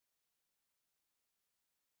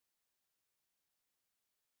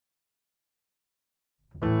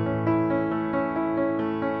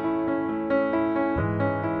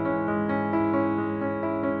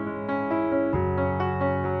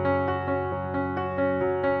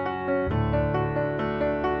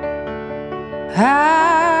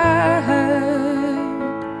I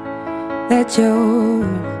heard that you're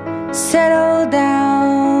settled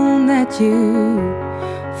down, that you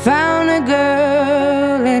found a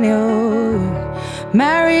girl and you're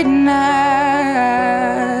married now.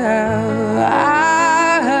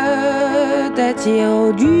 I heard that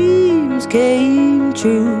your dreams came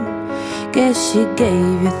true. Guess she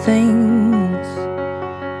gave you things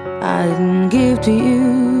I didn't give to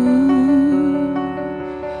you.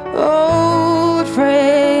 Old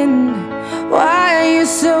friend, why are you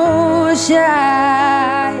so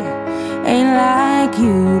shy? Ain't like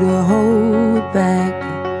you to hold back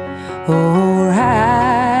or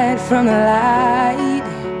hide from the light.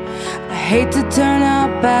 I hate to turn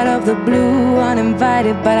up out of the blue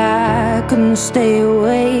uninvited, but I couldn't stay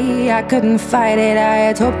away, I couldn't fight it. I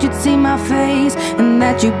had hoped you'd see my face and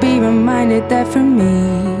that you'd be reminded that for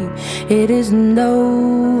me it isn't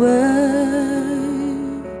over.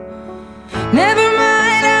 Never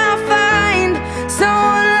mind, I'll find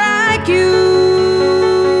someone like you.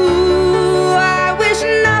 I wish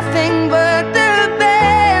nothing but the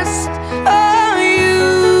best for you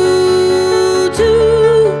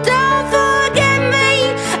too. Don't forget me,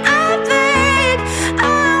 I beg.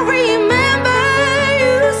 I'll remember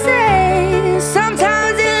you say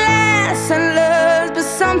sometimes it lasts and loves, but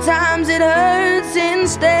sometimes it hurts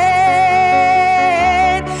instead.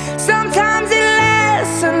 Sometimes it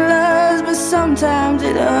lasts and loves, but sometimes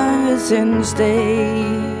it hurts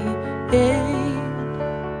instead.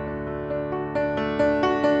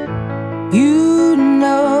 You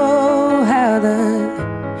know how the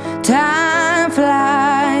time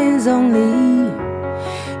flies. Only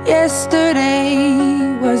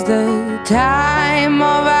yesterday was the time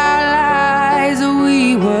of our lives.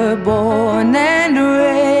 We were born and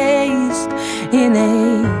raised in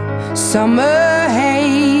a summer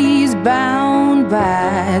haze, bound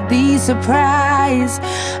by the surprise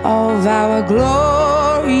of our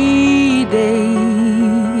glory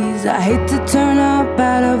days. I hate to turn up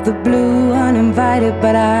out of the blue uninvited,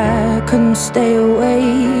 but I couldn't stay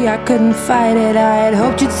away, I couldn't fight it. I had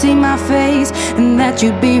hoped you'd see my face and that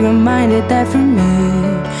you'd be reminded that for me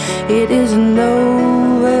it isn't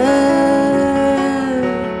over.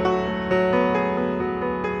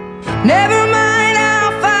 Never mind,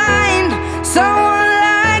 I'll find someone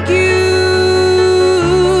like you.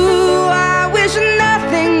 I wish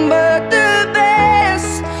nothing but the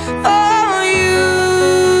best for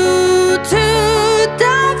you too.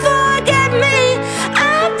 Don't forget me, I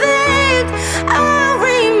beg. I'll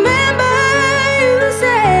remember you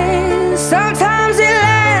say sometimes it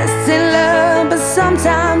lasts in love, but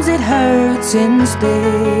sometimes it hurts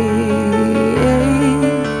instead.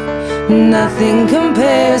 Nothing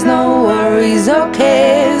compares, no worries or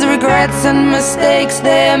cares, regrets and mistakes,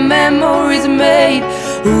 their memories made.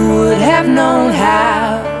 Who would have known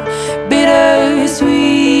how bittersweet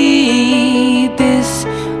this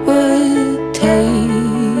would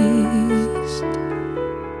taste?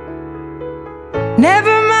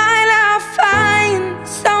 Never mind, I'll find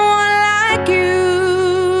someone like you.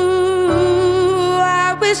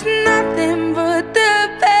 I wish nothing but the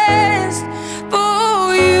best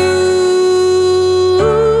for you.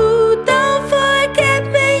 Don't forget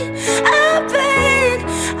me, I beg.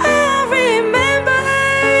 I'll remember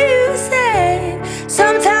you said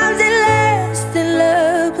sometimes it lasts in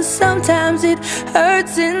love, but sometimes it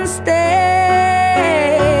hurts instead.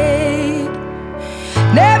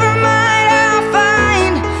 Never mind, I'll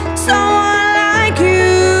find someone like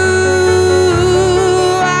you.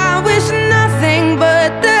 I wish nothing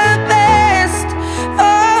but the best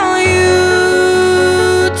for you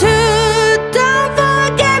too. Don't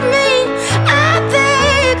forget me, I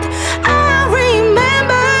begged. I'll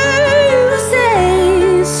remember you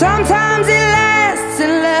say sometimes it lasts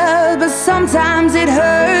in love, but sometimes it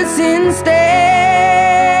hurts instead.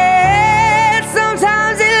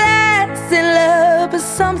 Sometimes it lasts in love, but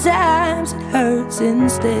sometimes it hurts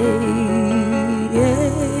instead.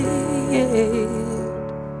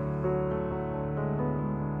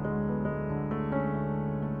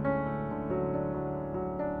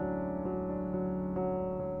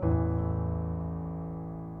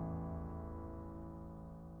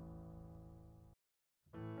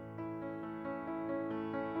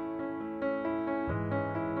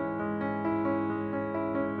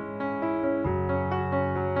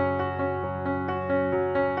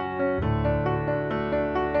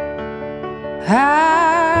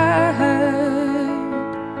 I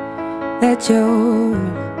heard that you're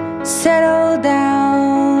settled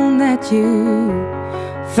down, that you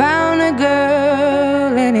found a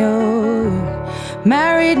girl and you're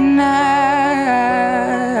married now.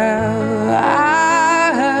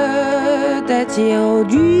 I heard that that your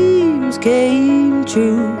dreams came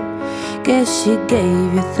true. Guess she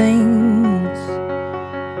gave you things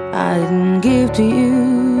I didn't give to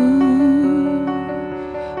you.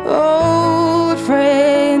 Old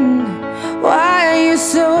friend, why are you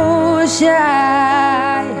so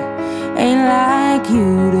shy? Ain't like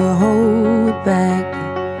you to hold back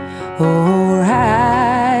or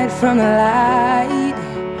hide from the light.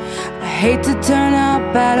 I hate to turn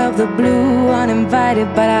up out of the blue uninvited,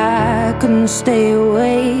 but I couldn't stay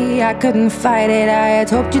away, I couldn't fight it. I had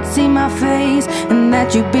hoped you'd see my face and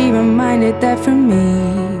that you'd be reminded that for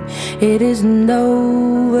me it isn't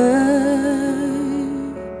over.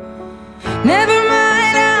 Never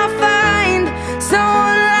mind, I'll find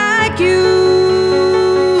someone like you.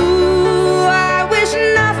 I wish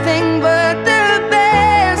nothing but the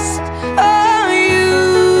best of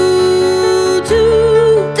you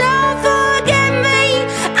too. Don't forget me,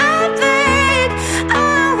 I beg.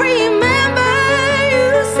 I'll remember you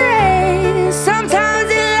say sometimes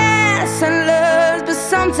it lasts and loves, but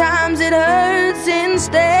sometimes it hurts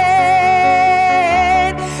instead.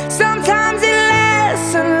 Sometimes it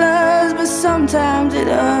lasts and loves, but sometimes it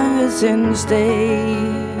hurts instead.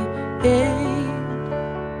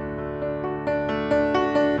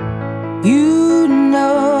 You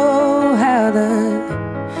know how the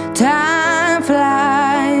time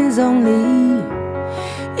flies. Only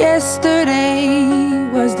yesterday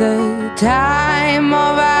was the time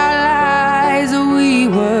of our lives. We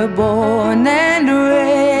were born and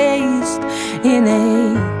raised in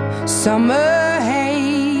a summer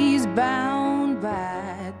haze, bound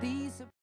by these